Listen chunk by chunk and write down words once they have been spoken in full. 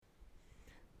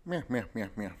Meow, meow, meow,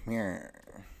 meow, meow.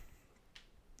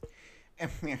 Meow,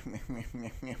 meow, meow,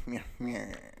 meow, meow, meow, meow.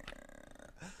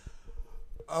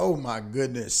 Oh my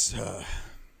goodness.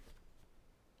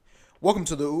 Welcome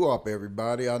to the UOP,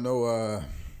 everybody. I know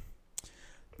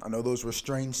those were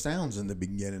strange sounds in the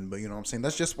beginning, but you know what I'm saying?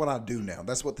 That's just what I do now.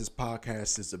 That's what this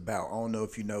podcast is about. I don't know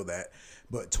if you know that,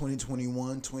 but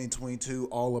 2021, 2022,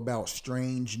 all about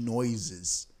strange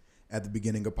noises at the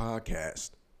beginning of podcast.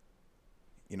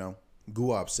 You know,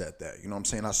 Guap said that. You know what I'm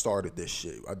saying? I started this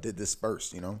shit. I did this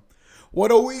first, you know?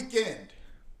 What a weekend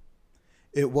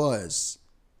it was.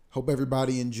 Hope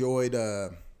everybody enjoyed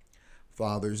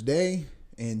Father's Day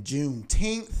and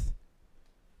Juneteenth.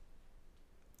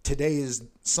 Today is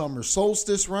summer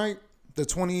solstice, right? The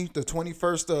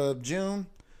 21st of June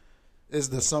is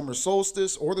the summer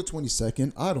solstice, or the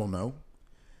 22nd. I don't know.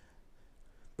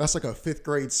 That's like a fifth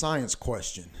grade science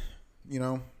question. You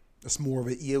know, that's more of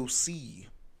an EOC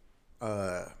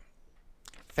uh,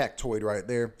 factoid right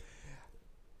there.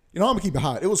 You know, I'm gonna keep it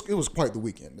hot. It was quite the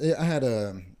weekend. I had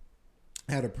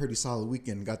a pretty solid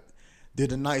weekend.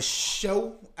 Did a nice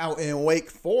show out in Wake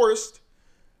Forest,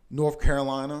 North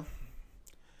Carolina.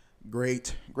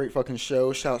 Great fucking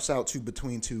show. Shouts out to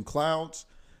Between Two Clouds.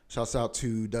 Shouts out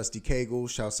to Dusty Cagle.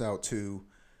 Shouts out to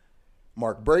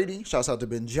Mark Brady. Shouts out to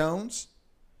Ben Jones.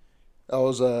 I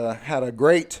was had a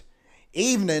great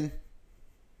evening.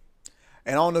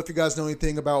 And I don't know if you guys know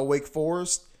anything about Wake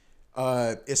Forest.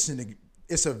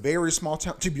 It's a very small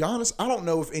town. To be honest, I don't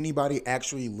know if anybody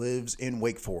actually lives in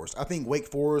Wake Forest. I think Wake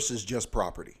Forest is just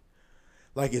property.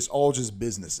 Like it's all just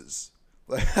businesses.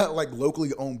 Like locally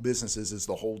owned businesses is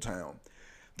the whole town.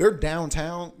 They're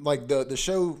downtown. Like the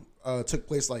show took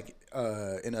place like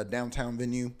in a downtown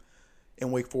venue in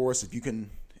Wake Forest.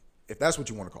 If that's what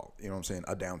you want to call it, you know what I'm saying,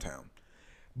 a downtown.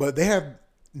 But they have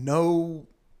no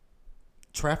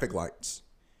traffic lights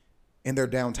in their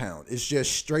downtown. It's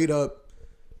just straight up.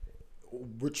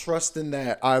 We're trusting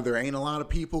that either ain't a lot of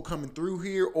people coming through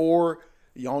here, or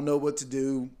y'all know what to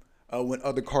do when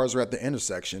other cars are at the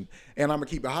intersection. And I'm gonna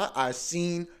keep it hot. I've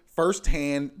seen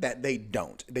firsthand that they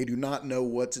don't. They do not know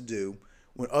what to do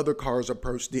when other cars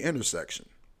approach the intersection.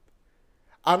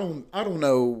 I don't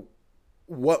know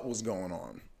what was going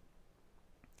on,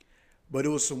 but it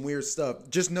was some weird stuff.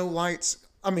 Just no lights.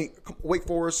 I mean, Wake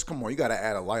Forest, come on, you gotta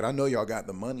add a light. I know y'all got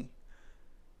the money.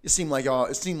 It seemed like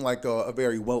a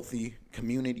very wealthy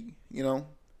community, you know.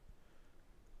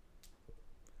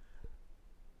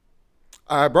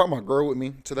 I brought my girl with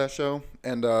me to that show,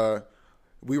 and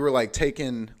we were like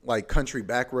taking like country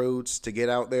back roads to get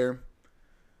out there.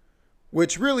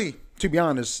 Which really, to be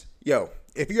honest,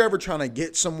 if you're ever trying to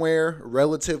get somewhere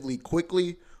relatively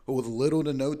quickly or with little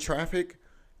to no traffic,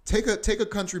 take a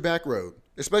country back road,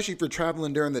 especially if you're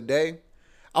traveling during the day.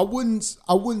 I wouldn't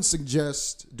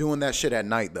suggest doing that shit at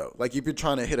night though. Like if you're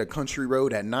trying to hit a country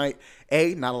road at night,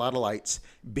 A, not a lot of lights.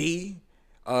 B,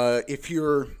 if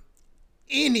you're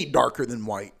any darker than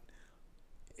white,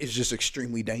 it's just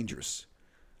extremely dangerous.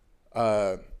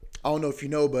 I don't know if you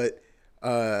know, but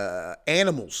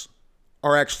animals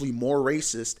are actually more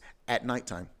racist at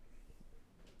nighttime.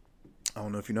 I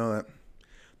don't know if you know that.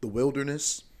 The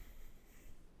wilderness.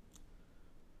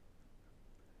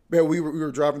 Yeah, we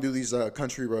were driving through these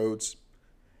country roads,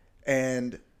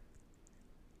 and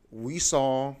we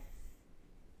saw,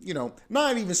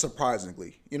 not even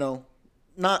surprisingly,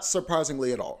 not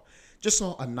surprisingly at all, just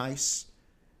saw a nice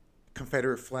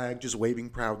Confederate flag just waving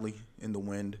proudly in the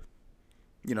wind.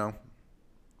 You know,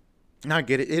 and I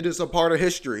get it. It is a part of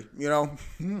history.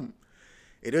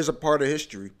 It is a part of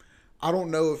history. I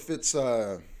don't know if it's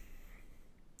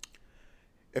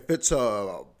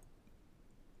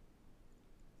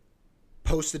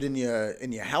posted in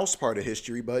your house part of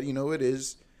history, but it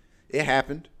is. It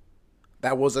happened.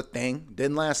 That was a thing.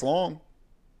 Didn't last long.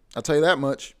 I'll tell you that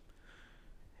much.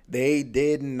 They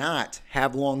did not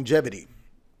have longevity.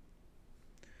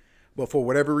 But for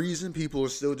whatever reason, people are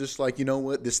still just like, you know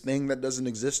what, this thing that doesn't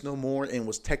exist no more and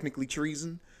was technically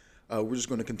treason, we're just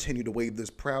going to continue to wave this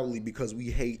proudly because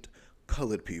we hate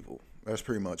colored people. That's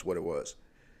pretty much what it was.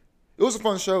 It was a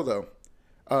fun show, though.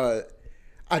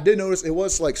 I did notice it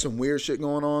was like some weird shit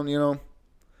going on.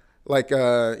 Like,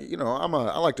 I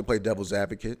like to play devil's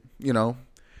advocate.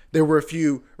 There were a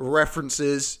few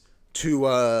references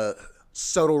to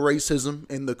subtle racism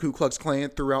in the Ku Klux Klan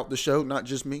throughout the show, not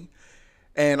just me.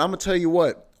 And I'm going to tell you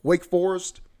what, Wake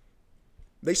Forest,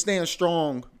 they stand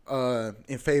strong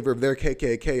in favor of their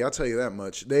KKK. I'll tell you that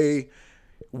much. They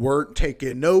weren't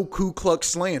taking no Ku Klux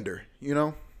slander,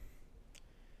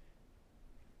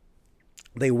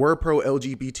 They were pro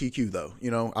LGBTQ though.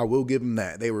 I will give them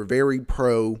that. They were very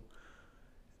pro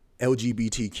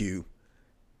LGBTQ.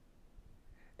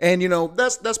 And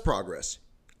that's progress.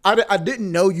 I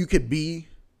didn't know you could be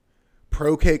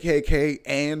pro KKK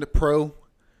and pro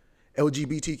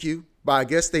LGBTQ, but I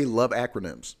guess they love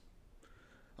acronyms.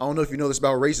 I don't know if you know this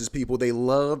about racist people. They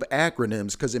love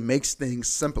acronyms because it makes things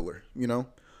simpler. You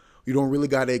don't really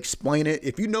got to explain it.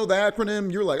 If you know the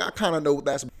acronym, you're like, I kind of know what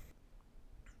that's.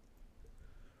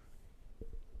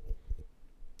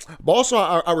 But also,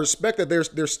 I respect that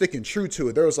they're sticking true to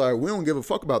it. They're like, we don't give a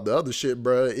fuck about the other shit,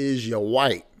 bruh. Is you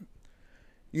white?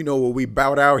 You know what we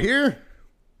bout out here?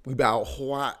 We bout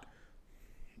what?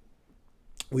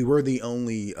 We were the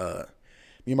only, me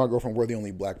and my girlfriend were the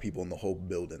only black people in the whole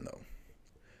building, though.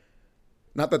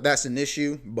 Not that that's an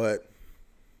issue, but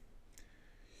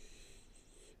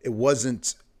it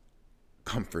wasn't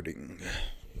comforting.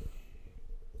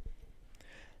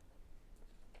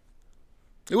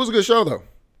 It was a good show, though.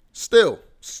 Still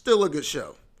a good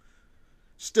show.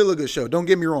 Still a good show. Don't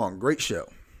get me wrong. Great show.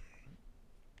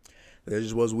 It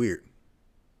just was weird.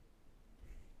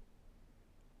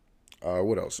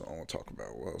 What else I want to talk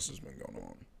about? What else has been going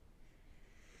on?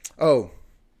 Oh,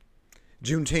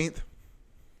 Juneteenth.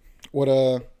 What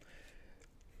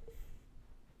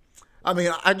I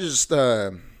mean, I just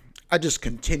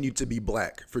continued to be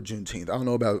black for Juneteenth. I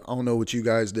don't know what you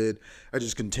guys did. I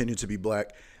just continued to be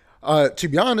black. To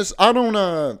be honest,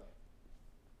 I'm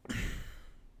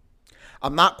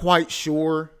not quite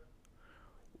sure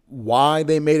why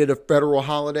they made it a federal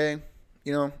holiday,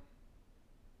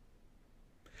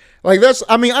 Like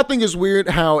I think it's weird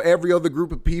how every other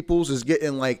group of peoples is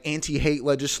getting like anti-hate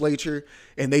legislature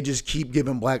and they just keep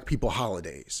giving black people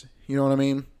holidays. You know what I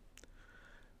mean?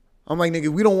 I'm like, nigga,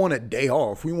 we don't want a day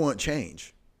off. We want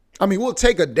change. I mean, we'll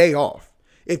take a day off.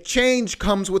 If change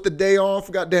comes with a day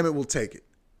off, God damn it, we'll take it.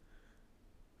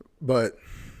 But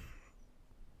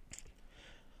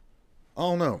I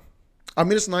don't know. I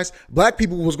mean, it's nice. Black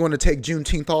people was going to take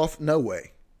Juneteenth off. No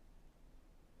way.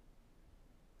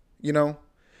 You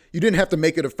didn't have to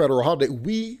make it a federal holiday.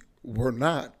 We were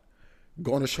not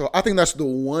going to show. I think that's the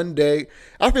one day.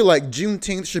 I feel like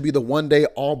Juneteenth should be the one day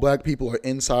all black people are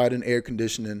inside in air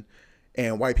conditioning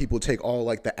and white people take all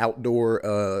like the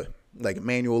outdoor like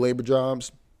manual labor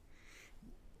jobs.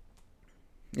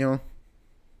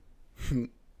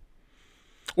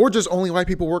 Or just only white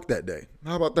people work that day.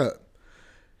 How about that?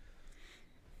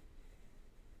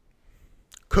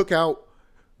 Cookout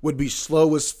would be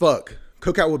slow as fuck.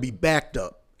 Cookout would be backed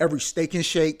up. Every steak and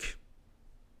shake.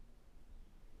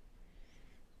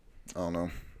 I don't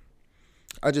know.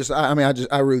 I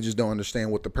really just don't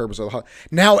understand what the purpose of the holiday.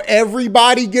 Now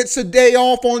everybody gets a day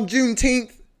off on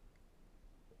Juneteenth.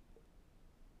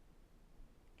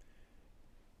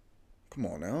 Come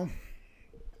on now.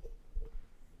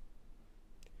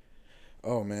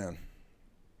 Oh man.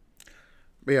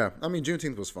 But yeah,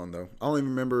 Juneteenth was fun though. I don't even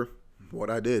remember what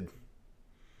I did.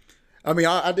 I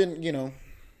didn't,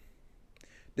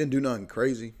 didn't do nothing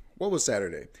crazy. What was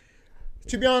Saturday?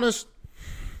 To be honest,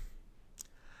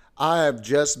 I have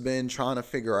just been trying to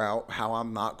figure out how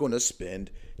I'm not going to spend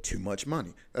too much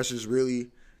money. That's just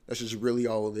really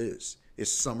all it is.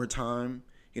 It's summertime.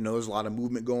 There's a lot of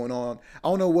movement going on. I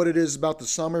don't know what it is about the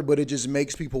summer, but it just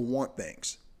makes people want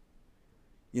things.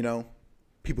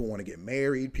 People want to get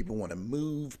married. People want to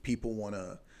move. People want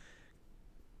to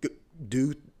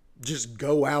just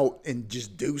go out and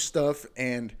just do stuff.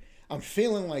 And I'm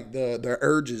feeling like the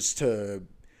urges to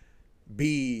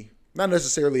be not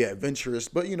necessarily adventurous,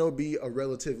 but, be a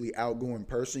relatively outgoing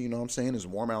person. You know what I'm saying? It's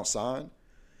warm outside.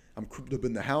 I'm cooped up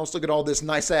in the house. Look at all this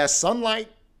nice ass sunlight.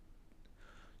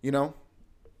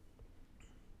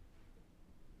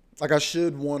 Like I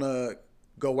should want to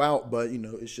go out, but,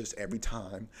 it's just every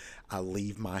time I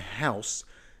leave my house,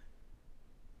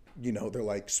 they're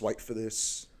like, swipe for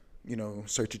this,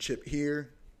 search a chip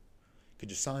here. Could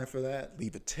you sign for that?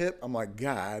 Leave a tip. I'm like,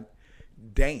 God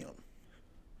damn.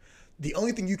 The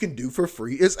only thing you can do for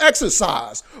free is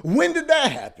exercise. When did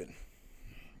that happen?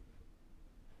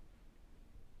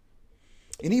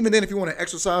 And even then, if you want to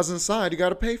exercise inside, you got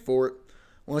to pay for it.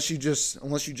 Unless you just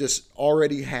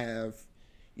already have,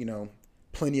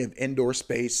 plenty of indoor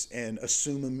space and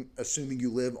assuming you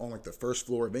live on like the first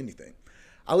floor of anything.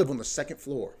 I live on the second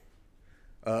floor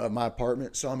of my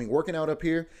apartment. So, working out up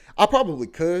here, I probably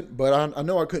could, but I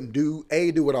know I couldn't do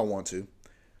what I want to.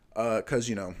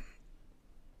 Cause I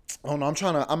don't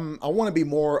know. I want to be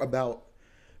more about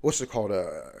what's it called?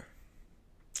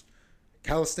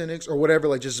 Calisthenics or whatever.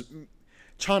 Like just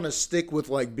trying to stick with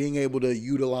like being able to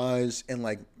utilize and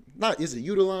like,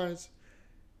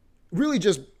 really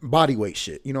just body weight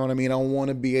shit. You know what I mean? I want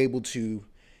to be able to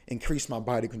increase my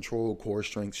body control, core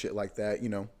strength, shit like that.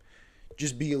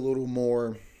 Just be a little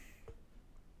more,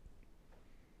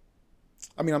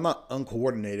 I mean, I'm not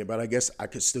uncoordinated, but I guess I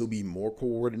could still be more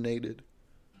coordinated,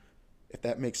 if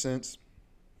that makes sense.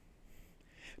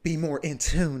 Be more in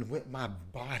tune with my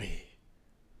body.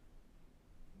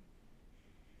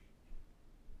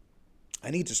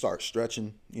 I need to start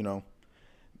stretching,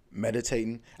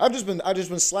 meditating. I just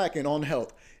been slacking on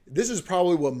health. This is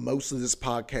probably what most of this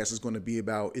podcast is going to be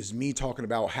about, is me talking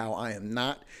about how I am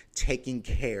not taking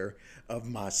care of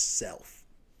myself.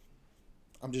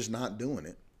 I'm just not doing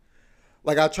it.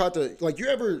 Like I tried to, like you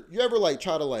ever like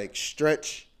try to like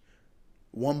stretch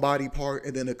one body part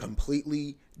and then a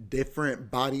completely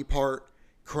different body part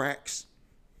cracks,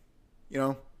 you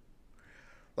know?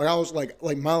 Like I was like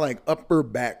my like upper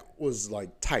back was like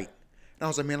tight. And I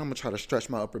was like, man, I'm gonna try to stretch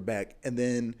my upper back. And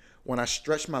then when I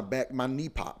stretched my back, my knee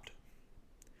popped.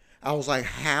 I was like,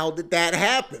 how did that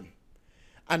happen?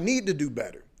 I need to do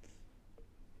better.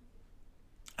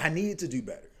 I need to do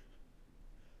better.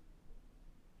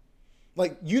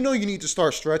 Like, you need to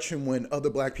start stretching when other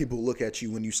black people look at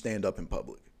you when you stand up in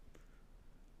public.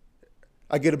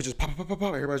 I get up and just pop, pop, pop,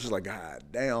 pop. Everybody's just like, God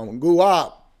damn, go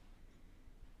up.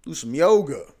 Do some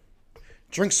yoga.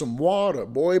 Drink some water,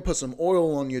 boy. Put some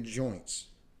oil on your joints.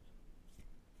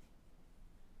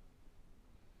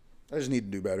 I just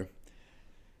need to do better.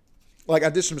 Like, I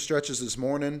did some stretches this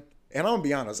morning, and I'm going to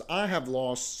be honest, I have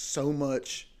lost so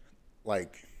much,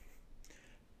 like,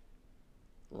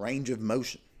 range of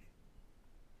motion.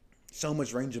 So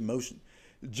much range of motion.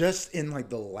 Just in, like,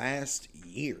 the last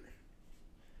year.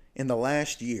 In the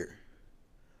last year.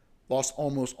 Lost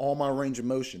almost all my range of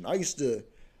motion. I used to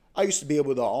be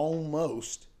able to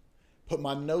almost put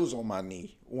my nose on my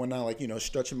knee when I, like,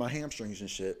 stretching my hamstrings and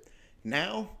shit.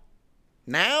 Now,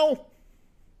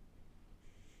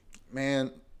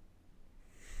 man,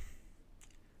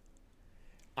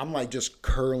 I'm like just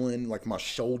curling like my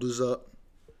shoulders up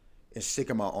and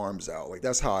sticking my arms out. Like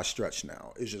that's how I stretch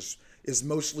now. It's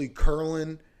mostly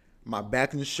curling my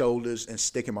back and shoulders and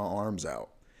sticking my arms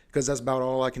out. Because that's about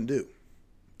all I can do.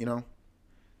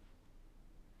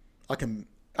 I can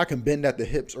bend at the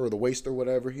hips or the waist or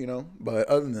whatever, But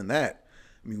other than that,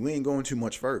 I mean, we ain't going too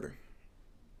much further.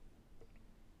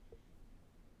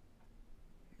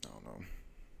 I don't know.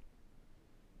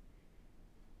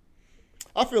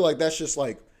 I feel like that's just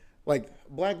like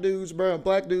black dudes, bro.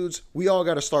 Black dudes, we all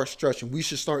got to start stretching. We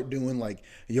should start doing like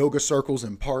yoga circles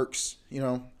in parks.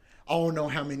 I don't know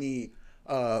how many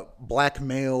black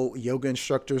male yoga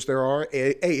instructors there are.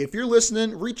 Hey, if you're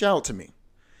listening, reach out to me.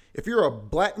 If you're a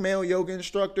black male yoga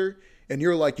instructor and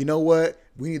you're like, you know what,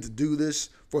 we need to do this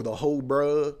for the whole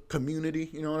bruh community.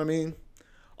 You know what I mean?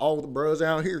 All the bruhs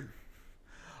out here,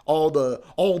 all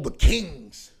the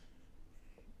kings.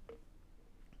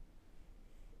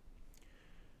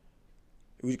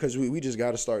 Because we just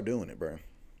got to start doing it, bro.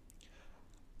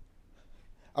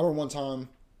 I remember one time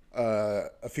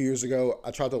a few years ago, I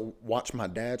tried to watch my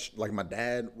dad. Like my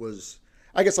dad was,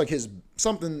 I guess like his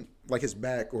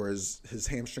back or his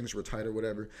hamstrings were tight or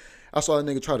whatever. I saw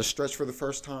that nigga try to stretch for the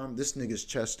first time. This nigga's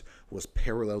chest was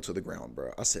parallel to the ground,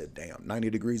 bro. I said, damn,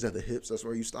 90 degrees at the hips. That's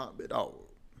where you stop it. Oh.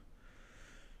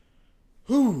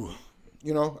 Whew.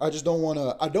 I just don't want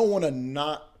to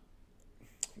not,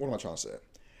 what am I trying to say?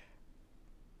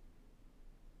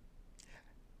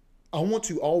 I want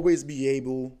to always be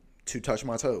able to touch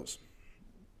my toes.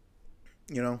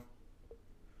 I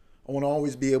want to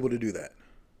always be able to do that.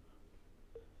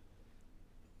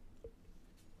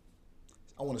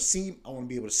 I want to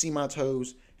be able to see my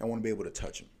toes, and I want to be able to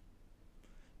touch them.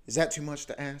 Is that too much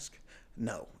to ask?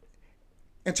 No.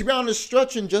 And to be honest,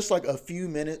 stretching just like a few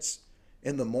minutes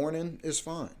in the morning is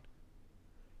fine.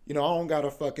 I don't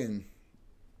gotta fucking,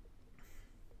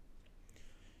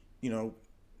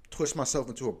 twist myself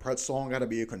into a pretzel. I don't gotta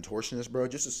be a contortionist, bro.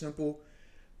 Just a simple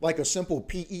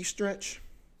PE stretch,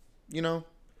 You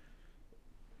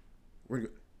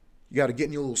gotta get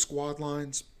in your little squat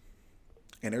lines,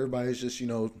 and everybody's just,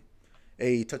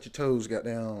 hey, touch your toes, got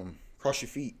down, cross your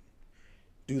feet,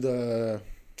 do the,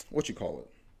 what you call it,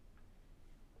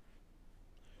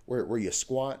 where you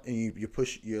squat and you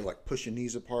push your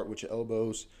knees apart with your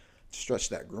elbows to stretch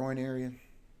that groin area.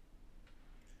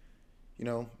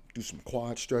 Do some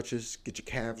quad stretches, get your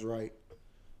calves right,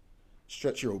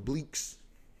 stretch your obliques,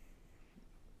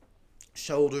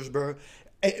 shoulders, bro.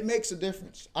 It makes a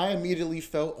difference. I immediately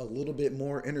felt a little bit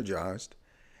more energized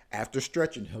after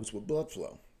stretching. Helps with blood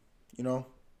flow. When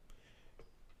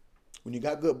you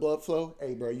got good blood flow,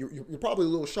 hey, bro, you're probably a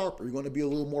little sharper. You're going to be a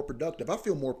little more productive. I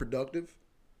feel more productive.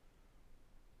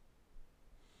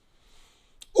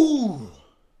 Ooh,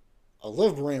 I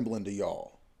love rambling to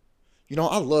y'all.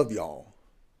 I love y'all.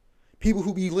 People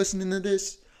who be listening to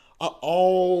this, I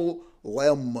all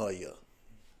love you.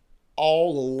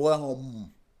 all of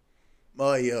them.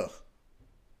 Yeah.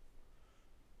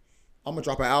 I'm gonna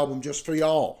drop an album just for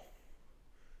y'all.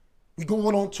 We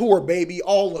going on tour, baby,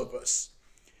 all of us.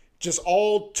 Just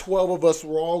all 12 of us,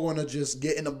 we're all gonna just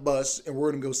get in a bus and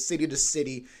we're gonna go city to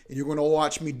city, and you're gonna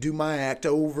watch me do my act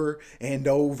over and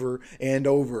over and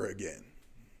over again.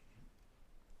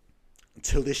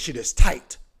 Until this shit is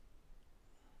tight.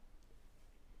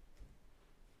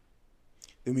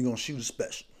 Then we gonna shoot a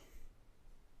special.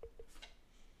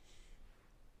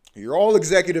 You're all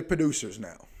executive producers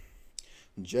now.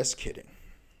 Just kidding.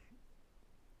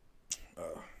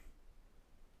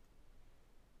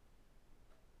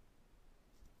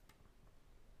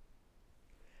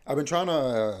 I've been trying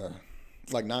to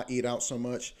like not eat out so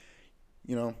much,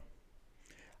 you know.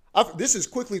 This is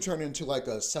quickly turned into like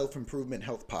a self-improvement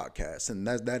health podcast, and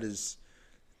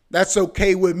that's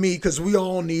okay with me because we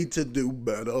all need to do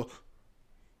better.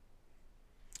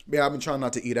 Yeah, I've been trying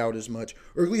not to eat out as much,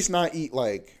 or at least not eat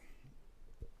like.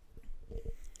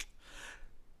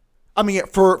 I mean,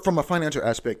 from a financial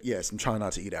aspect, yes, I'm trying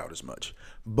not to eat out as much,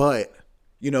 but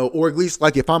or at least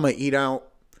like if I'm gonna eat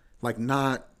out, like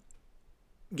not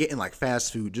getting like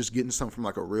fast food, just getting something from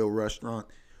like a real restaurant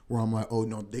where I'm like, oh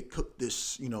no, they cooked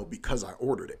this, because I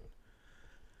ordered it.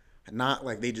 And not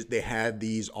like they had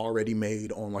these already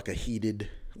made on like a heated,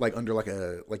 like under like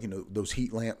those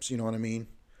heat lamps, you know what I mean?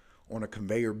 On a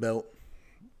conveyor belt.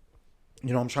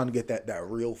 I'm trying to get that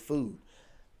real food.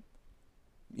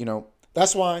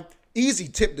 That's why easy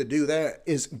tip to do that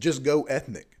is just go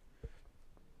ethnic.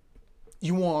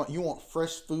 You want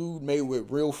fresh food made with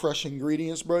real fresh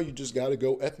ingredients, bro? You just gotta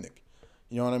go ethnic.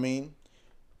 You know what I mean?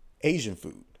 Asian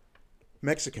food,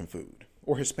 Mexican food,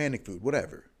 or Hispanic food,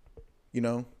 whatever.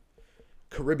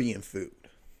 Caribbean food,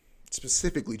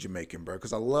 specifically Jamaican, bro,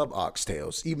 because I love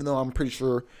oxtails, even though I'm pretty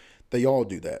sure they all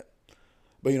do that.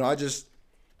 But I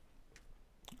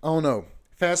don't know.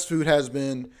 Fast food has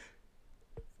been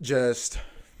just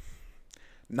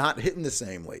not hitting the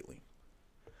same lately.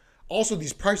 Also,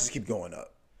 these prices keep going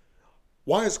up.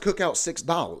 Why is Cookout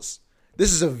 $6?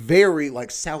 This is a very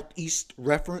like Southeast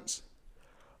reference,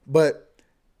 but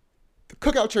the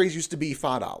Cookout trays used to be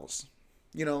 $5.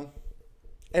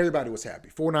 Everybody was happy.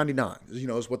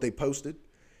 $4.99, is what they posted.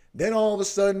 Then all of a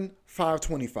sudden,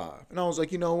 $5.25, and I was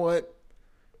like, you know what?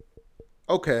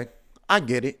 Okay, I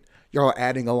get it. Y'all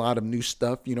adding a lot of new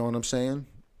stuff. You know what I'm saying?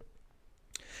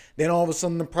 Then all of a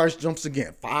sudden the price jumps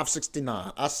again,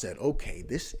 $5.69. I said, okay,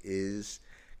 this is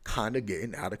kind of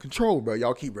getting out of control, bro.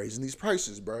 Y'all keep raising these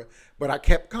prices, bro. But I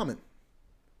kept coming.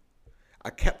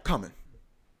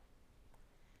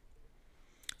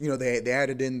 They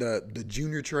added in the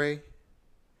junior tray.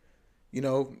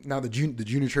 Now the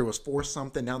junior tray was $4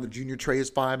 something. Now the junior tray is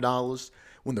 $5.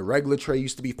 When the regular tray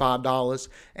used to be $5,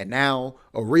 and now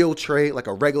a real tray, like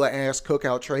a regular ass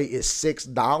Cookout tray, is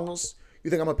 $6. You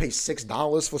think I'm going to pay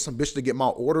 $6 for some bitch to get my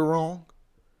order wrong?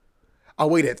 I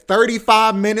waited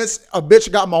 35 minutes. A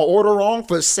bitch got my order wrong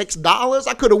for $6.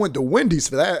 I could have went to Wendy's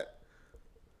for that.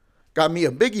 Got me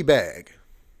a biggie bag.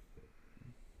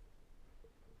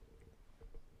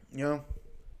 Yeah,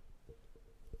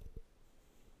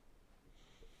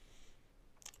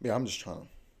 I'm just trying.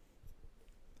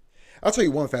 I'll tell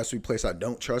you one fast food place I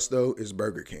don't trust, though, is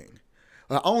Burger King.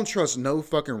 I don't trust no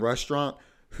fucking restaurant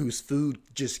whose food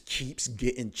just keeps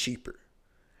getting cheaper.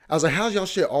 I was like, how's y'all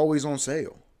shit always on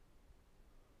sale?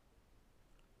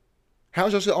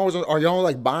 How's y'all shit always on? Are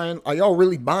y'all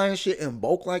really buying shit in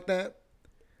bulk like that?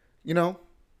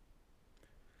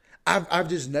 I've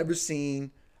just never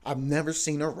seen a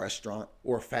restaurant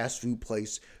or a fast food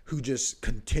place who just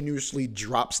continuously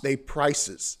drops their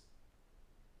prices.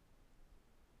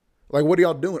 Like, what are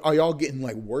y'all doing? Are y'all getting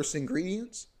like worse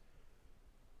ingredients?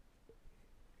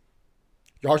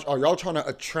 Are y'all trying to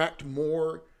attract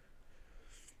more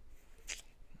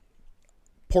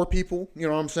poor people? You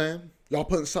know what I'm saying? Y'all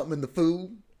putting something in the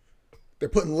food? They're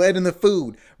putting lead in the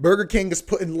food. Burger King is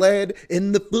putting lead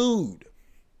in the food.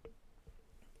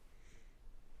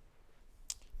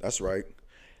 That's right.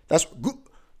 That's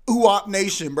UOP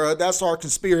Nation, bro. That's our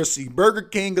conspiracy. Burger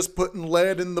King is putting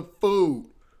lead in the food.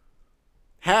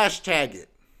 Hashtag it.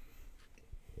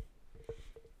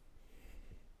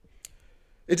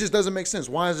 It just doesn't make sense.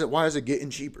 Why is it getting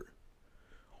cheaper?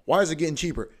 Why is it getting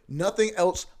cheaper? Nothing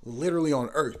else literally on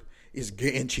earth is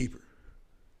getting cheaper.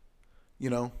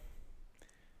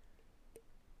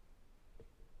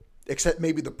 Except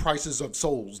maybe the prices of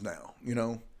souls now,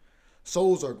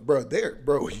 Souls are,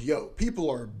 people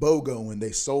are BOGOing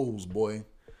they souls, boy.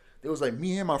 It was like,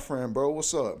 me and my friend, bro,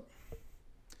 what's up?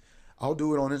 I'll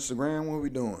do it on Instagram. What are we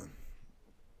doing?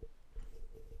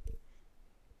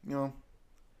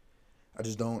 I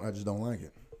just don't like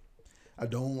it. I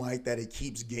don't like that it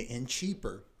keeps getting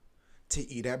cheaper to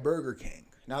eat at Burger King.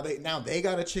 Now they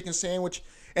got a chicken sandwich,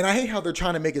 and I hate how they're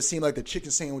trying to make it seem like the chicken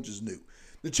sandwich is new.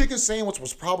 The chicken sandwich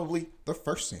was probably the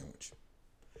first sandwich.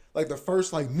 Like the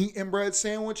first like meat and bread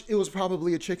sandwich, it was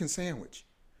probably a chicken sandwich.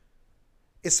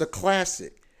 It's a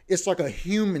classic. It's like a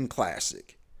human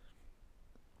classic.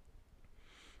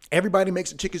 Everybody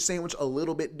makes a chicken sandwich a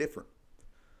little bit different.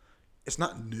 It's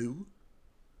not new.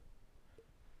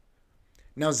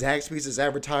 Now Zaxby's is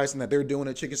advertising that they're doing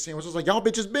a chicken sandwich. It's like, y'all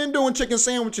bitches been doing chicken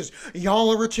sandwiches. Y'all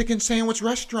are a chicken sandwich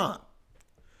restaurant.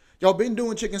 Y'all been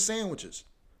doing chicken sandwiches.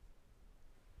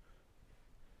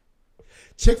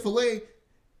 Chick-fil-A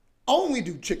only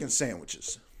do chicken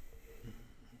sandwiches.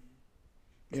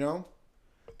 You know?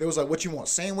 They was like, what you want?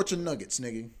 Sandwich or nuggets,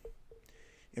 nigga?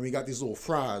 And we got these little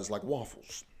fries like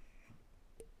waffles.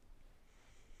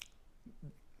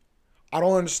 I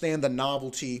don't understand the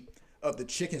novelty of the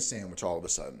chicken sandwich all of a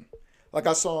sudden. Like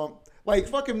I saw, like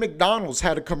fucking McDonald's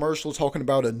had a commercial talking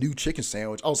about a new chicken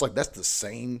sandwich. I was like, that's the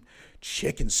same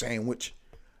chicken sandwich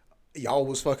y'all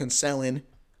was fucking selling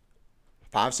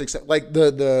 5, 6, like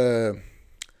the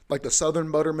like the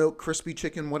Southern buttermilk crispy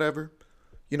chicken, whatever.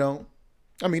 You know,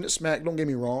 I mean, it's smack. Don't get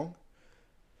me wrong.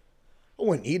 I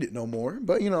wouldn't eat it no more,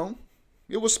 but you know,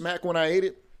 it was smack when I ate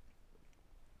it.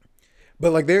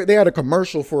 But like they had a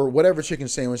commercial for whatever chicken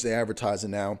sandwich they're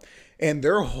advertising now, and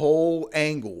their whole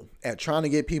angle at trying to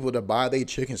get people to buy their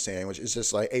chicken sandwich is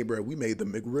just like, hey, bro, we made the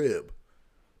McRib.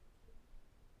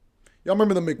 Y'all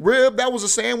remember the McRib? That was a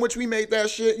sandwich. We made that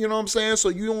shit. You know what I'm saying? So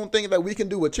you don't think that we can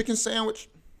do a chicken sandwich?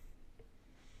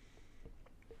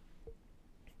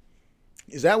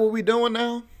 Is that what we doing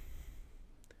now?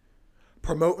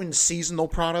 Promoting seasonal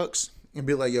products and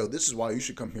be like, yo, this is why you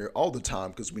should come here all the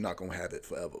time because we're not going to have it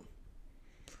forever.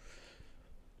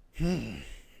 I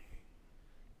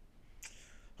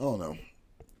don't know.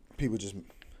 People just,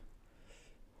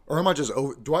 or am I just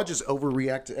over? Do I just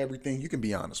overreact to everything? You can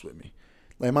be honest with me.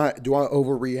 Like, do I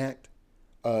overreact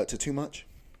to too much?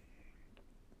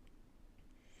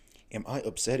 Am I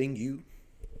upsetting you?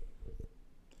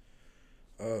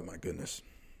 Oh my goodness.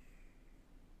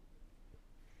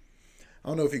 I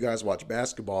don't know if you guys watch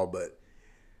basketball, but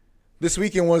this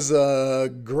weekend was a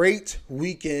great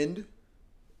weekend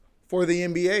for the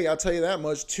NBA. I'll tell you that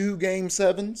much. 2 game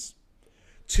sevens.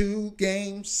 2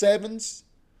 game sevens.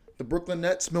 The Brooklyn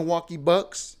Nets, Milwaukee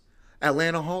Bucks,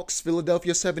 Atlanta Hawks,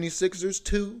 Philadelphia 76ers.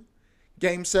 2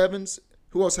 game sevens.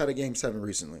 Who else had a game 7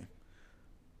 recently?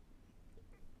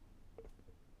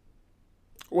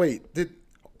 Wait, did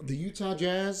the Utah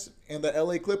Jazz and the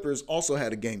LA Clippers also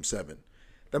had a game 7?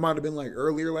 That might have been like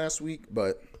earlier last week,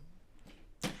 but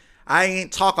I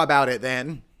ain't talk about it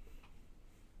then.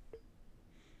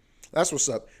 That's what's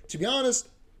up. To be honest,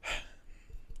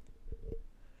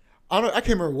 I can't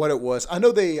remember what it was. I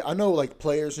know like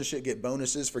players and shit get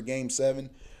bonuses for game 7,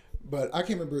 but I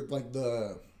can't remember like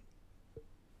I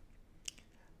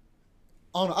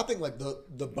don't know. I think like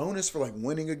the bonus for like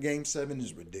winning a game 7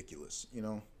 is ridiculous, you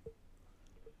know?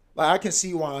 Like I can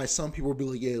see why some people will be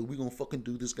like, yeah, we gonna fucking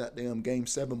do this goddamn game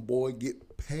 7, boy.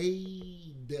 Get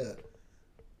paid.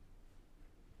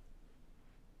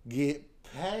 Get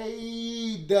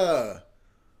paid to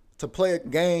play a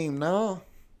game, no.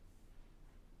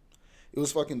 It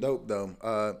was fucking dope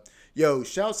though. Yo,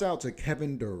 shouts out to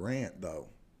Kevin Durant though.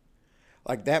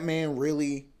 Like that man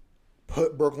really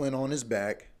put Brooklyn on his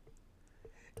back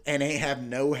and ain't have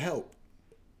no help.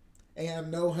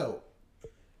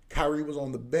 Kyrie was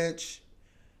on the bench.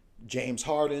 James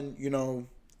Harden,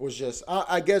 was just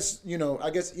I guess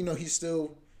he's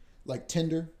still like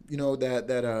tender.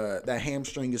 That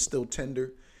hamstring is still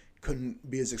tender. Couldn't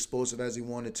be as explosive as he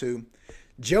wanted to.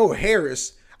 Joe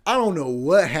Harris, I don't know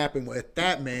what happened with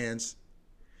that man's.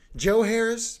 Joe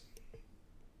Harris,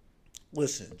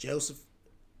 listen, Joseph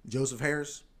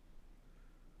Harris,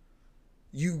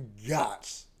 you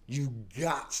got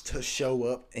to show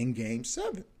up in game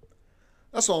 7.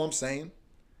 That's all I'm saying.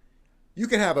 You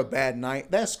can have a bad night.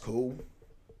 That's cool.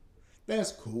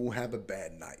 Have a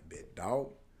bad night, big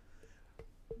dog.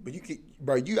 But you can,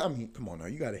 bro. Come on now.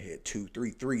 You gotta hit 2,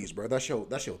 3 threes, bro. That's your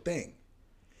thing.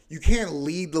 You can't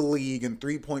lead the league in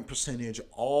 3-point percentage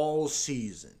all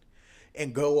season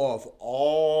and go off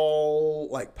all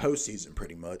like postseason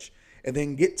pretty much, and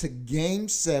then get to game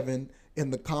 7 in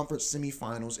the conference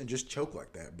semifinals and just choke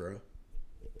like that, bro.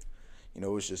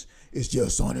 It's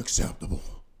just unacceptable.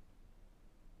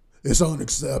 It's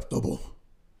unacceptable.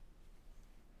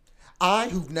 I,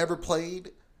 who've never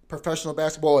played professional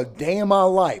basketball a day in my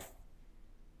life,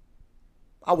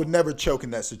 I would never choke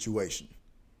in that situation.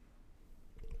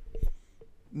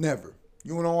 Never.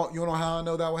 You know how I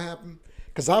know that would happen?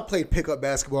 Because I played pickup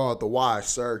basketball at the Y,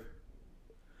 sir,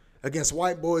 against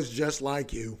white boys just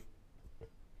like you.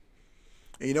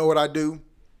 And you know what I do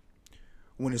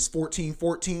when it's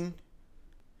 14-14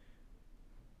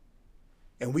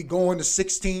 and we go into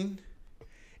 16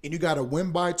 and you got to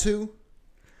win by 2?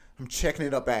 I'm checking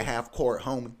it up at half court,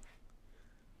 homie.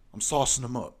 I'm saucing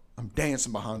them up. I'm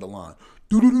dancing behind the line.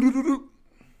 Do-do-do-do-do.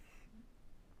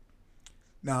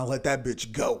 Now let that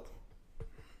bitch go.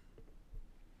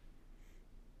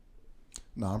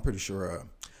 No, I'm pretty sure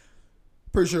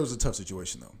it was a tough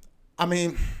situation though. I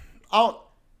mean, I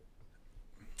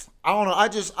don't know.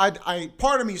 I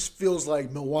part of me feels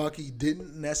like Milwaukee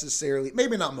didn't necessarily,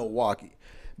 maybe not Milwaukee,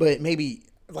 but maybe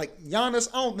like Giannis.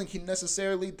 I don't think he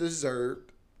necessarily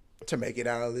deserved to make it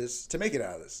out of this.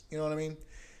 You know what I mean?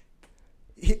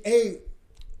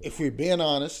 If we're being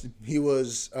honest, he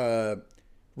was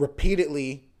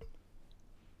repeatedly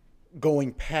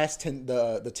going past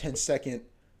the 10-second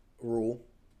rule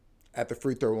at the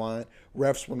free throw line.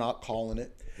 Refs were not calling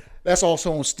it. That's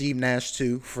also on Steve Nash,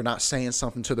 too, for not saying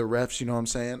something to the refs. You know what I'm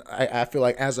saying? I feel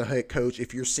like as a head coach,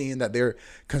 if you're seeing that they're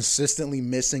consistently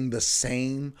missing the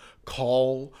same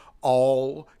call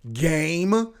all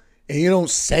game and you don't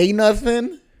say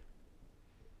nothing,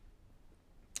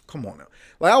 come on now.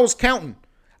 Like, I was counting.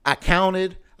 I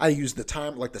counted. I used the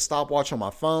time, like the stopwatch on my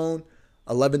phone,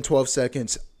 11, 12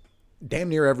 seconds, damn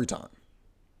near every time.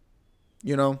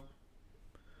 You know?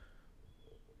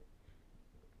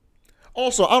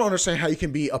 Also, I don't understand how you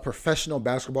can be a professional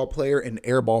basketball player and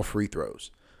airball free throws.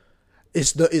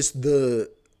 It's the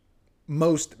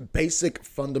most basic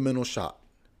fundamental shot.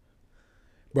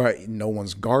 Right? No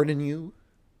one's guarding you.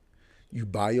 You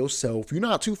by yourself. You're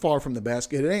not too far from the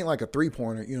basket. It ain't like a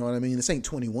 3-pointer. You know what I mean? This ain't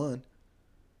 21.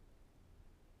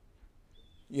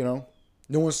 You know?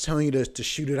 No one's telling you to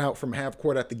shoot it out from half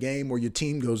court at the game where your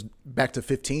team goes back to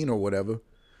 15 or whatever.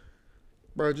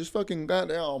 Bro, just fucking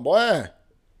goddamn, boy.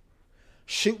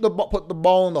 Shoot the ball, put the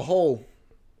ball in the hole.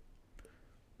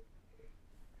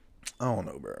 I don't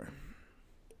know, bro.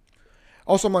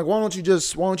 Also, I'm like, why don't you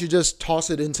just toss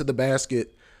it into the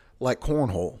basket like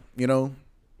cornhole? You know,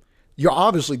 you're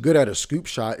obviously good at a scoop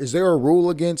shot. Is there a rule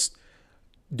against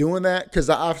doing that? Because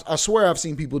I swear I've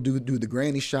seen people do the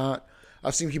granny shot.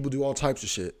 I've seen people do all types of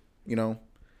shit. You know,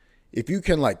 if you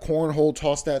can like cornhole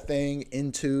toss that thing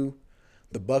into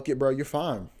the bucket, bro, you're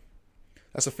fine.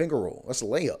 That's a finger roll. That's a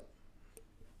layup.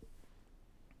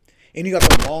 And you got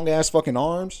the long ass fucking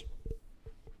arms.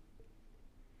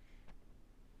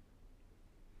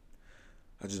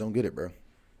 I just don't get it, bro.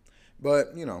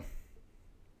 But, you know,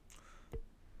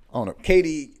 I don't know.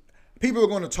 KD, people are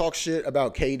going to talk shit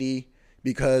about KD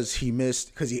because he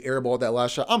airballed that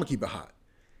last shot. I'm going to keep it hot.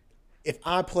 If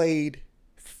I played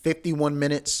 51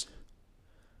 minutes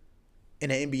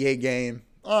in an NBA game,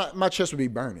 my chest would be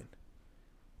burning.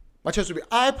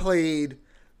 I played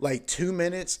like 2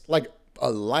 minutes, like a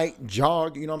light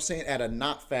jog, you know what I'm saying, at a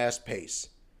not fast pace.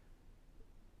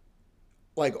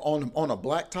 Like on a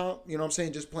blacktop, you know what I'm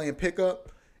saying, just playing pickup,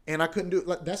 and I couldn't do it.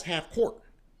 Like, that's half court.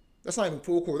 That's not even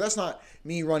full court. That's not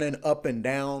me running up and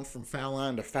down from foul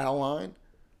line to foul line.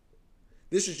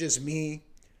 This is just me,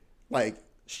 like,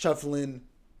 shuffling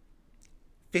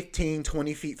 15,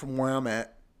 20 feet from where I'm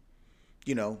at,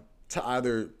 you know, to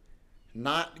either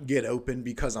not get open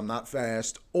because I'm not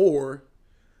fast or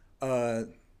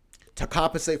to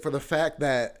compensate for the fact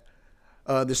that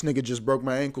this nigga just broke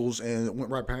my ankles and went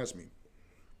right past me.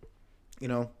 You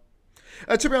know?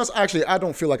 To be honest, actually, I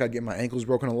don't feel like I get my ankles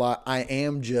broken a lot. I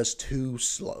am just too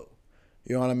slow.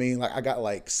 You know what I mean? Like, I got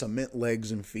like cement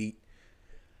legs and feet.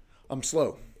 I'm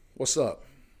slow. What's up?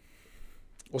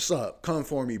 Come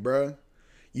for me, bro.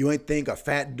 You ain't think a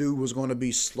fat dude was going to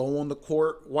be slow on the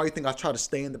court? Why do you think I try to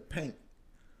stay in the paint?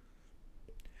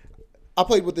 I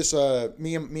played with this,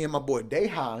 me and my boy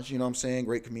Dayhaj, you know what I'm saying?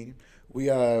 Great comedian. We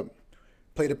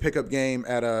played a pickup game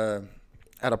at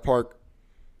a park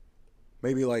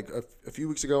maybe like a few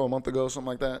weeks ago, a month ago, something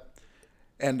like that.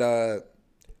 And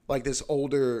like this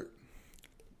older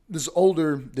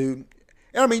dude.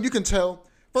 And I mean, you can tell,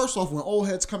 first off, when old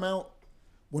heads come out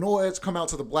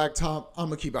to the blacktop, I'm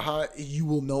going to keep it hot, you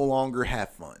will no longer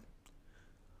have fun.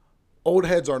 Old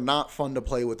heads are not fun to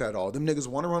play with at all. Them niggas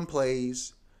want to run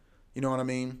plays. You know what I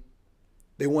mean?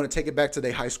 They want to take it back to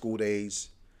their high school days.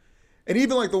 And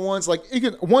even like the ones like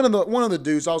one of the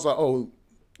dudes, I was like, oh,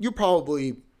 you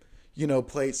probably, you know,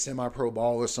 played semi-pro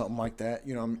ball or something like that,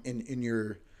 you know, in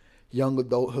your young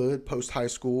adulthood, post high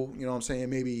school, you know what I'm saying?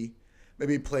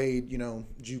 Maybe played, you know,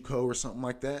 JUCO or something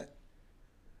like that.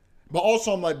 But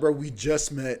also I'm like, bro, we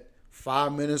just met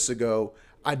 5 minutes ago.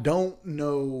 I don't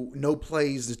know no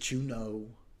plays that you know.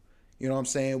 You know what I'm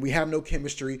saying? We have no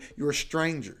chemistry. You're a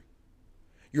stranger.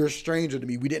 You're a stranger to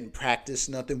me. We didn't practice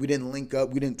nothing. We didn't link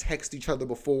up. We didn't text each other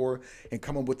before and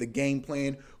come up with a game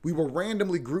plan. We were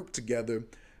randomly grouped together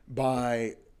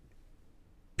by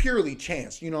purely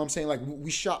chance. You know what I'm saying? Like we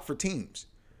shot for teams.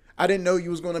 I didn't know you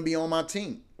was going to be on my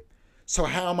team. So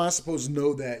how am I supposed to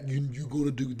know that you going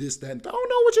to do this, that? And I don't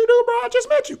know what you do, bro. I just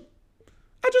met you.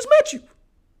 I just met you.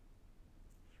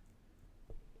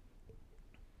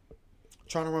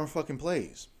 Trying to run fucking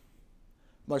plays.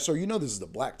 I'm like, sir, you know this is the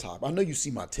blacktop. I know you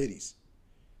see my titties.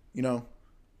 You know?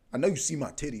 I know you see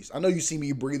my titties. I know you see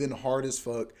me breathing hard as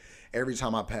fuck every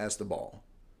time I pass the ball.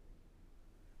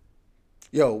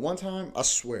 Yo, one time, I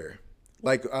swear,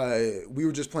 like we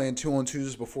were just playing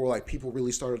 2-on-2s before like people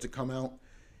really started to come out.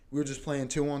 We were just playing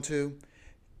 2-on-2,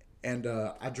 and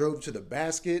I drove to the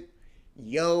basket.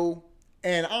 Yo,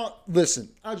 and I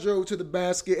drove to the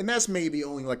basket, and that's maybe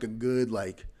only like a good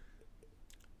like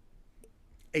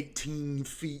 18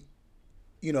 feet,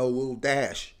 little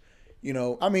dash.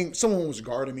 I mean, someone was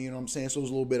guarding me, you know what I'm saying? So it was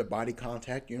a little bit of body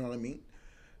contact, you know what I mean?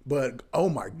 But, oh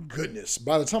my goodness,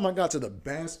 by the time I got to the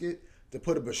basket to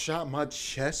put up a shot, my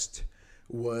chest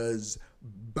was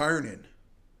burning.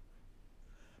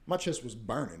 My chest was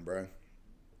burning, bro.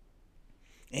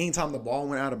 Anytime the ball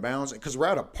went out of bounds, because we're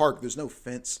at a park, there's no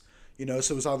fence,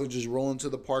 so it's either just rolling to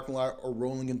the parking lot or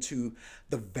rolling into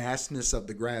the vastness of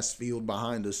the grass field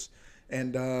behind us.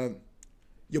 And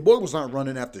your boy was not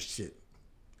running after shit.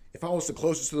 If I was the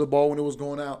closest to the ball when it was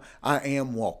going out, I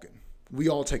am walking. We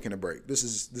all taking a break. This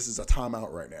is a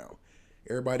timeout right now.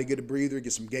 Everybody get a breather,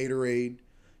 get some Gatorade,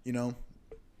 It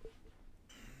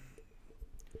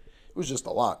was just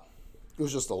a lot. It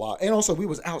was just a lot. And also, we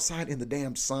was outside in the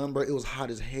damn sun, bro. It was hot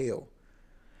as hell.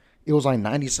 It was like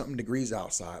 90-something degrees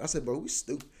outside. I said, bro, we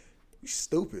stupid. We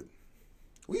stupid.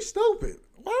 We stupid.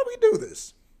 Why do we do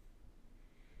this?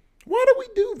 Why do we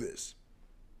do this?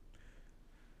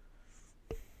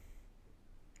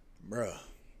 Bruh.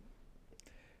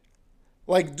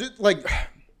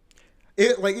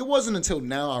 It wasn't until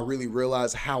now I really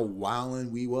realized how wildin'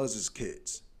 we was as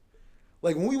kids.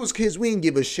 Like when we was kids, we didn't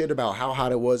give a shit about how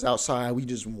hot it was outside. We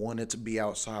just wanted to be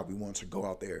outside. We wanted to go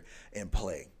out there and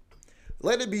play.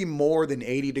 Let it be more than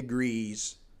 80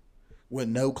 degrees with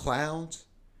no clouds.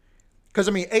 Because,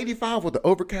 85 with the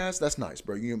overcast, that's nice,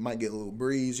 bro. You might get a little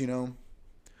breeze,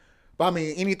 But,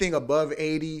 anything above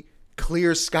 80,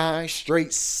 clear sky,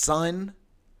 straight sun,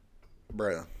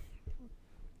 bruh,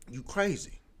 you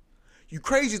crazy. You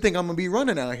crazy think I'm going to be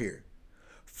running out here.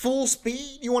 Full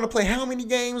speed? You want to play how many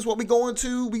games? What we going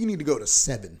to? We need to go to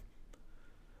 7.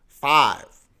 5.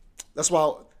 That's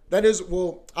why,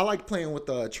 I like playing with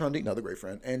Trundy, another great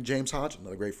friend, and James Hodge,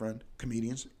 another great friend,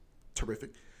 comedians,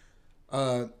 terrific.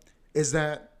 Is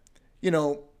that,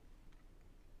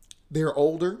 they're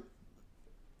older,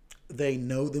 they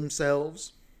know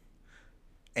themselves,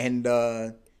 and,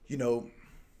 they're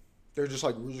just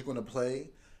like, we're just going to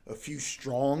play a few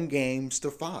strong games to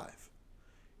 5.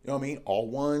 You know what I mean? All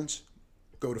ones,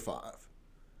 go to 5.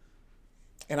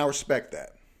 And I respect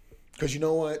that. Because you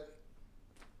know what?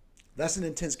 That's an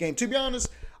intense game. To be honest,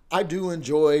 I do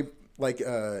enjoy,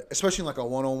 especially like a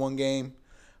one-on-one game.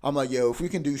 I'm like, yo, if we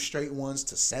can do straight 1s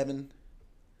to 7,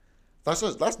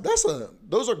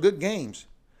 those are good games.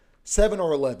 7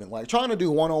 or 11. Like trying to do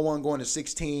one-on-one going to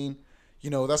 16,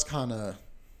 that's kind of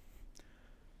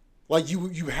like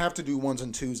you have to do 1s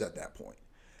and 2s at that point.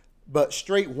 But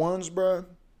straight 1s, bro,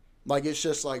 like it's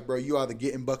just like, bro, you either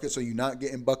getting buckets or you not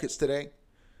getting buckets today.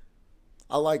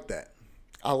 I like that.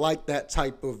 I like that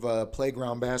type of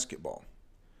playground basketball.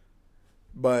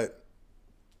 But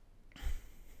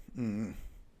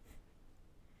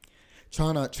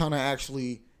trying to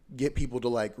actually get people to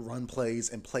like run plays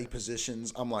and play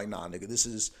positions. I'm like, nah, nigga, this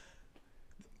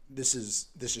is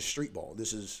street ball.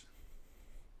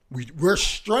 We're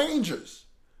strangers.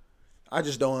 I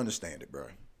just don't understand it, bro.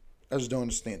 I just don't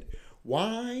understand it.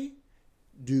 Why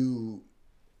do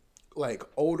like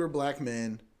older black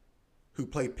men who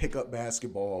play pickup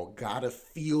basketball gotta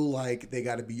feel like they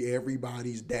gotta be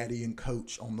everybody's daddy and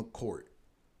coach on the court?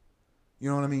 You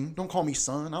know what I mean? Don't call me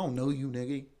son. I don't know you,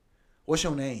 nigga. What's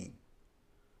your name?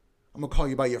 I'm going to call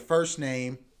you by your first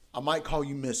name. I might call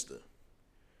you mister.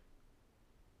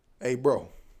 Hey, bro.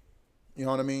 You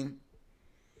know what I mean?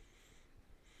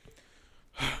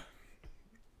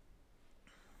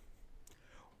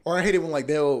 Or I hate it when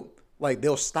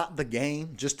they'll stop the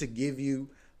game just to give you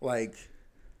like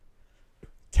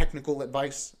technical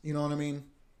advice. You know what I mean?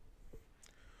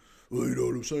 Well, you know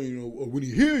what I'm saying? When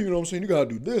you hear, you know what I'm saying? You got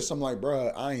to do this. I'm like, bro,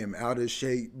 I am out of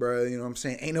shape, bro. You know what I'm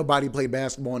saying? Ain't nobody play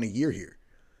basketball in a year here.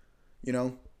 You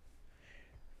know,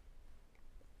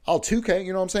 I'll 2K.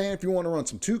 You know what I'm saying? If you want to run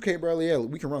some 2K, bro, yeah,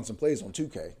 we can run some plays on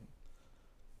 2K.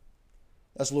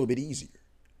 That's a little bit easier.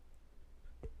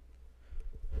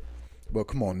 But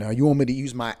come on now, you want me to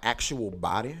use my actual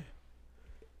body?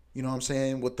 You know what I'm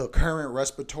saying? With the current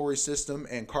respiratory system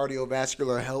and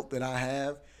cardiovascular health that I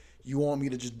have, you want me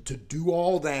to just to do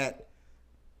all that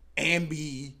and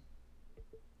be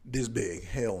this big?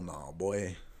 Hell no,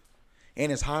 boy. And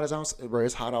it's hot as outside, bro.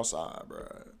 It's hot outside,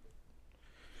 bro.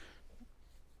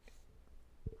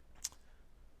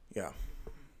 Yeah.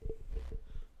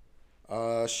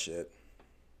 Shit.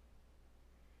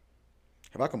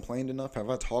 Have I complained enough? Have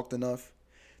I talked enough?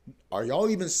 Are y'all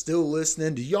even still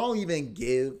listening? Do y'all even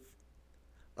give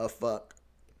a fuck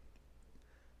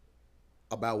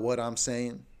about what I'm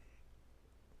saying?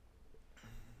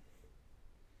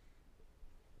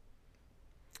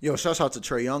 Yo, shout out to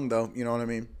Trae Young though. You know what I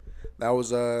mean? That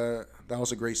was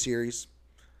a great series.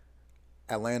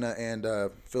 Atlanta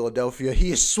and Philadelphia.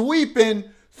 He is sweeping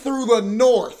through the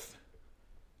North.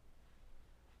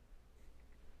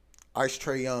 Ice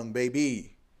Trae Young,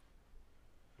 baby.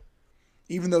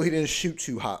 Even though he didn't shoot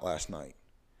too hot last night.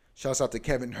 Shouts out to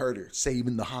Kevin Huerter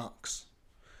saving the Hawks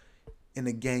in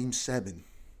the game 7.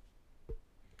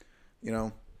 You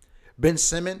know, Ben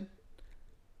Simmons.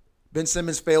 Ben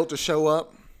Simmons failed to show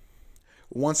up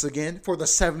once again for the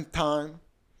 7th time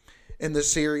in the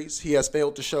series. He has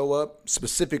failed to show up,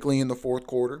 specifically in the 4th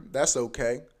quarter. That's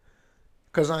okay.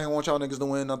 Because I ain't want y'all niggas to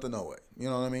win nothing no way. You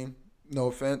know what I mean? No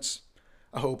offense.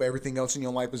 I hope everything else in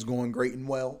your life is going great and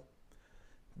well.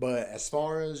 But as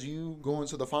far as you going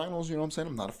to the finals, you know what I'm saying?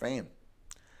 I'm not a fan.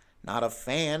 Not a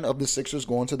fan of the Sixers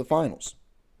going to the finals.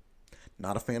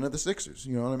 Not a fan of the Sixers.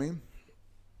 You know what I mean?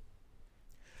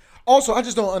 Also, I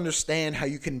just don't understand how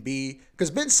you can be... Because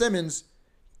Ben Simmons...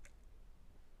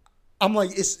 I'm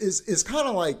like, it's kind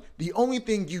of like the only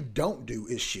thing you don't do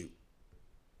is shoot.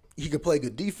 He could play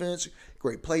good defense,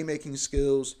 great playmaking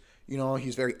skills. You know,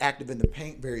 he's very active in the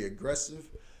paint, very aggressive,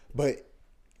 but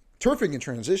terrific in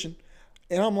transition.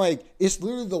 And I'm like, it's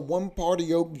literally the one part of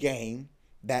your game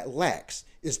that lacks.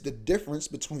 It's the difference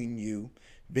between you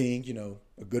being, you know,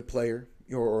 a good player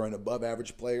or an above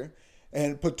average player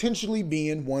and potentially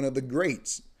being one of the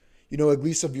greats, you know, at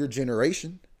least of your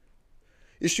generation.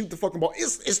 Is shoot the fucking ball.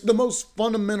 It's the most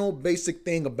fundamental, basic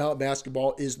thing about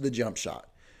basketball is the jump shot.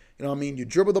 You know what I mean? You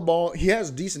dribble the ball. He has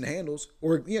decent handles,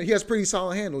 or you know, he has pretty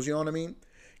solid handles. You know what I mean?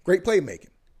 Great playmaking.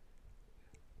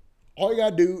 All you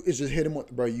gotta do is just hit him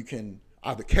with, bro. You can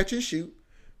either catch and shoot,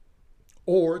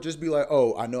 or just be like,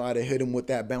 oh, I know how to hit him with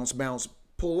that bounce,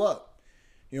 pull up.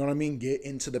 You know what I mean? Get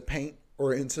into the paint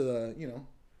or into the, you know,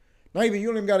 not even, you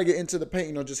don't even gotta get into the paint.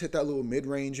 You know, just hit that little mid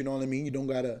range. You know what I mean? You don't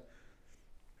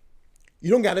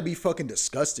gotta be fucking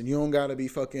disgusting. You don't gotta be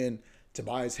fucking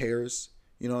Tobias Harris.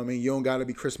 You know what I mean? You don't gotta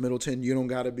be Chris Middleton. You don't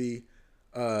gotta be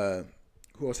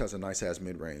who else has a nice ass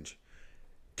mid range?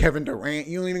 Kevin Durant.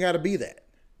 You don't even gotta be that.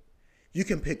 You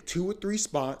can pick 2 or 3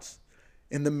 spots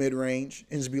in the mid range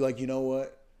and just be like, you know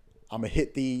what? I'm gonna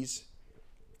hit these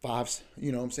 5,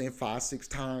 you know what I'm saying, 5, 6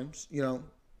 times. You know,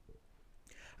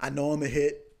 I know I'm gonna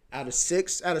hit out of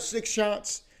six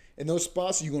shots in those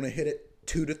spots. You're gonna hit it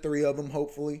 2 to 3 of them,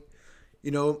 hopefully.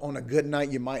 You know, on a good night,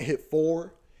 you might hit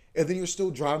 4. And then you're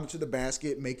still driving to the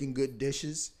basket, making good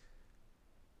dishes.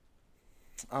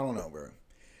 I don't know, bro.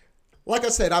 Like I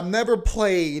said, I've never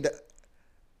played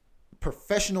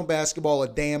professional basketball a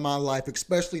day in my life,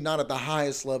 especially not at the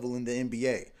highest level in the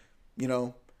NBA. You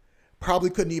know, probably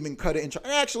couldn't even cut it in China.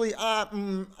 Actually, I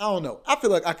don't know. I feel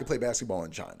like I could play basketball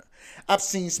in China. I've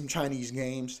seen some Chinese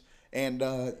games, and, you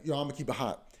know, I'm going to keep it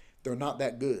hot. They're not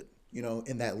that good, you know,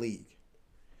 in that league.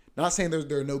 Not saying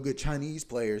there are no good Chinese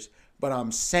players, but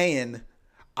I'm saying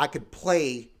I could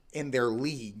play in their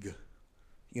league.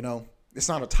 You know, it's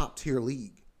not a top tier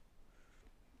league.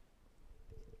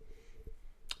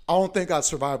 I don't think I'd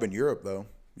survive in Europe though.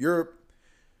 Europe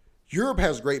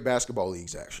has great basketball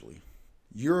leagues actually.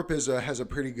 Europe has a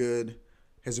pretty good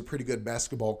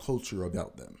basketball culture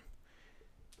about them.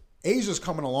 Asia's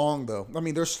coming along though. I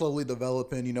mean, they're slowly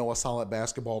developing, you know, a solid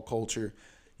basketball culture.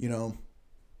 You know,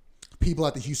 people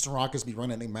at the Houston Rockets be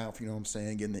running their mouth, you know what I'm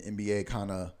saying, getting the NBA kind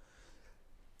of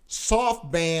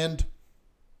soft banned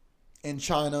in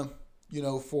China, you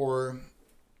know, for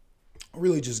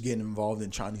really just getting involved in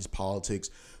Chinese politics,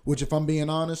 which, if I'm being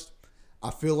honest,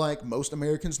 I feel like most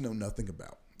Americans know nothing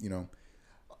about. You know,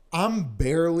 I'm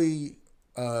barely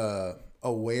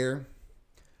aware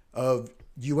of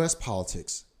U.S.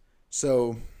 politics,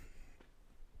 so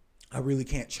I really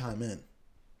can't chime in.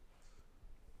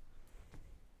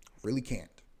 Really can't.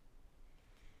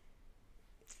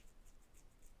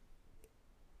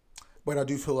 But I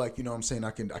do feel like, you know what I'm saying,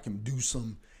 I can do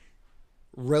some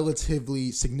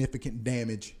relatively significant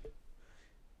damage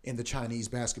in the Chinese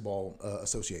Basketball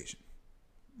Association.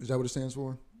 Is that what it stands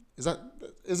for? Is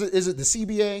it the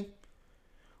CBA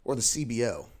or the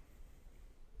CBL?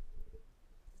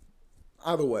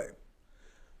 Either way,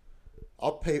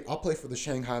 I'll play for the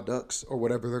Shanghai Ducks or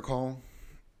whatever they're called.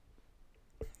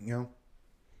 You know,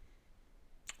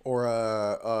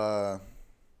 or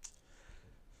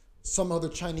some other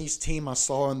Chinese team I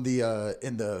saw in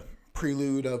the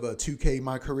prelude of a 2K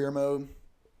My Career mode.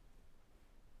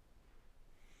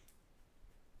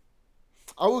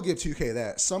 I will give 2K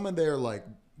that. Some of their like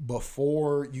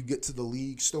before you get to the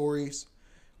league stories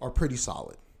are pretty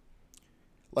solid.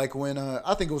 Like when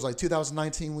I think it was like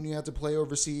 2019 when you had to play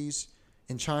overseas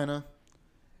in China,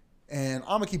 and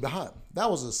I'm gonna keep it hot.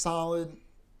 That was a solid.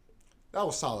 That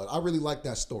was solid. I really like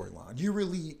that storyline. You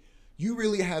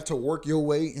really had to work your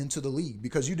way into the league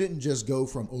because you didn't just go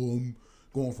from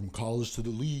going from college to the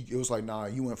league. It was like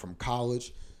you went from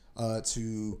college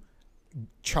to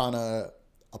trying to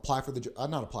apply for the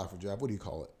not apply for the draft. What do you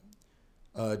call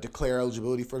it? Declare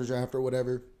eligibility for the draft or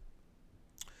whatever.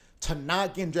 To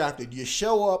not get drafted, you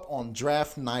show up on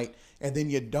draft night and then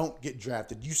you don't get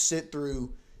drafted. You sit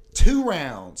through 2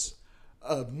 rounds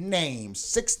of names.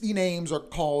 60 names are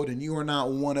called and you are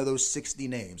not one of those 60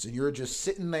 names. And you're just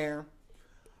sitting there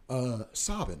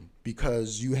sobbing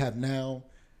because you have now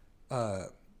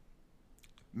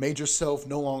made yourself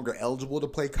no longer eligible to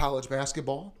play college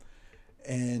basketball.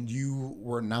 And you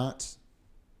were not,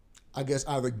 I guess,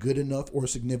 either good enough or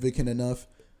significant enough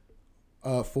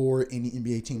for any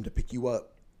NBA team to pick you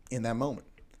up in that moment.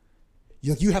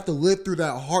 You have to live through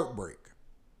that heartbreak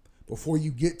before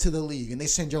you get to the league, and they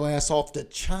send your ass off to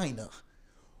China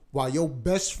while your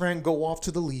best friend go off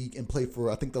to the league and play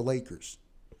for, I think, the Lakers.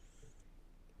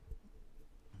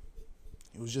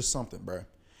 It was just something, bro.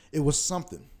 It was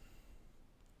something.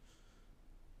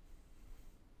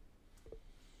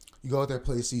 You go out there,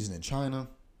 play a season in China,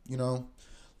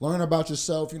 learn about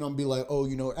yourself, and be like,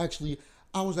 actually,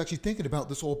 I was actually thinking about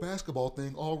this whole basketball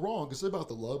thing all wrong. It's about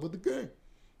the love of the game.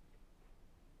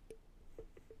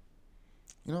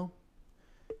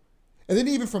 And then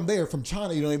even from there, from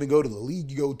China, you don't even go to the league.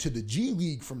 You go to the G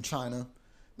League from China.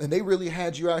 And they really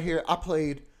had you out here. I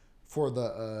played for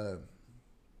the,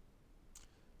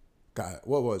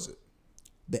 what was it?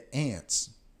 The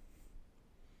Ants.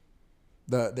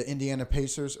 The Indiana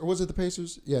Pacers. Or was it the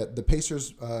Pacers? Yeah, the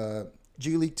Pacers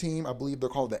G League team. I believe they're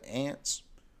called the Ants.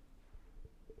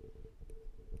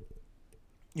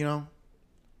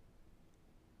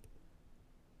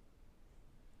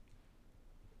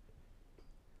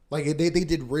 Like they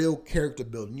did real character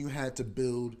building. You had to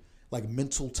build like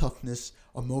mental toughness,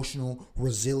 emotional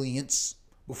resilience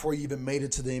before you even made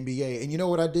it to the NBA. And you know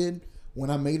what I did when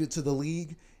I made it to the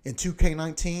league in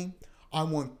 2K19? I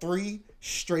won 3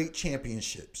 straight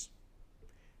championships.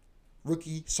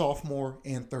 Rookie, sophomore,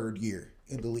 and third year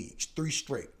in the league. 3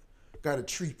 straight. Got a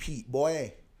three-peat,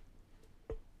 boy.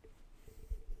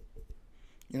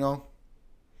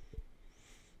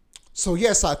 So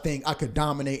yes, I think I could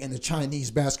dominate in the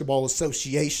Chinese Basketball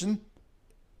Association.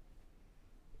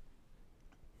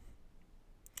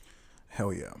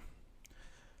 Hell yeah.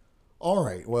 All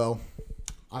right, well,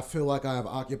 I feel like I have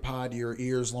occupied your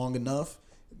ears long enough.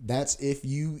 That's if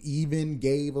you even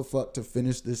gave a fuck to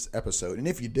finish this episode. And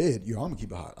if you did, I'm going to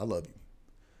keep it hot. I love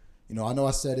you. I know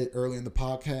I said it early in the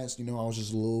podcast. I was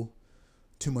just a little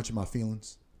too much in my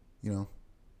feelings.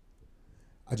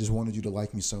 I just wanted you to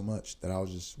like me so much that I was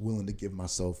just willing to give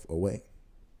myself away.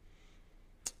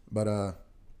 But, I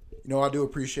do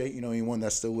appreciate, anyone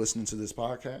that's still listening to this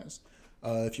podcast.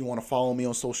 If you want to follow me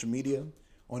on social media,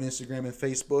 on Instagram and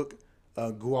Facebook,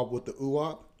 Goowap with the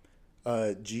UWAP,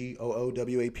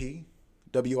 GOOWAP,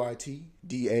 WITDAOOWAP.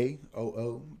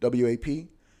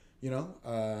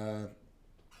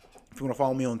 If you want to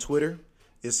follow me on Twitter,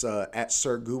 it's at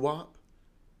Sir Goowap.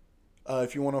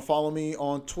 If you want to follow me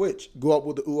on Twitch, go up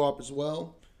with the UWAP as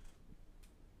well.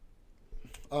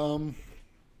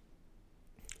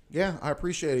 Yeah, I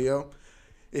appreciate it, yo.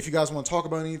 If you guys want to talk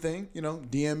about anything,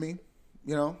 DM me.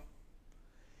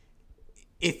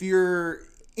 If you're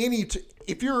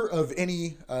of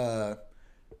any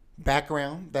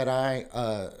background that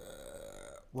I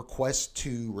request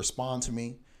to respond to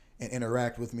me and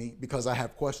interact with me because I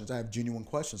have questions, I have genuine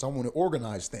questions. I want to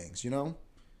organize things,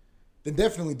 then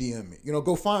definitely DM me.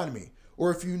 Go find me.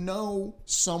 Or if you know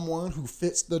someone who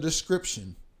fits the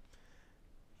description,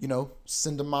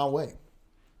 send them my way.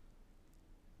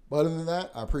 But other than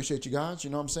that, I appreciate you guys. You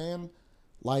know what I'm saying?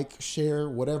 Like, share,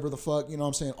 whatever the fuck,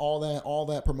 all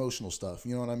that promotional stuff.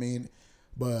 You know what I mean?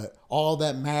 But all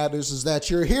that matters is that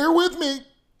you're here with me.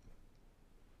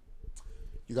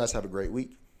 You guys have a great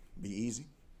week. Be easy.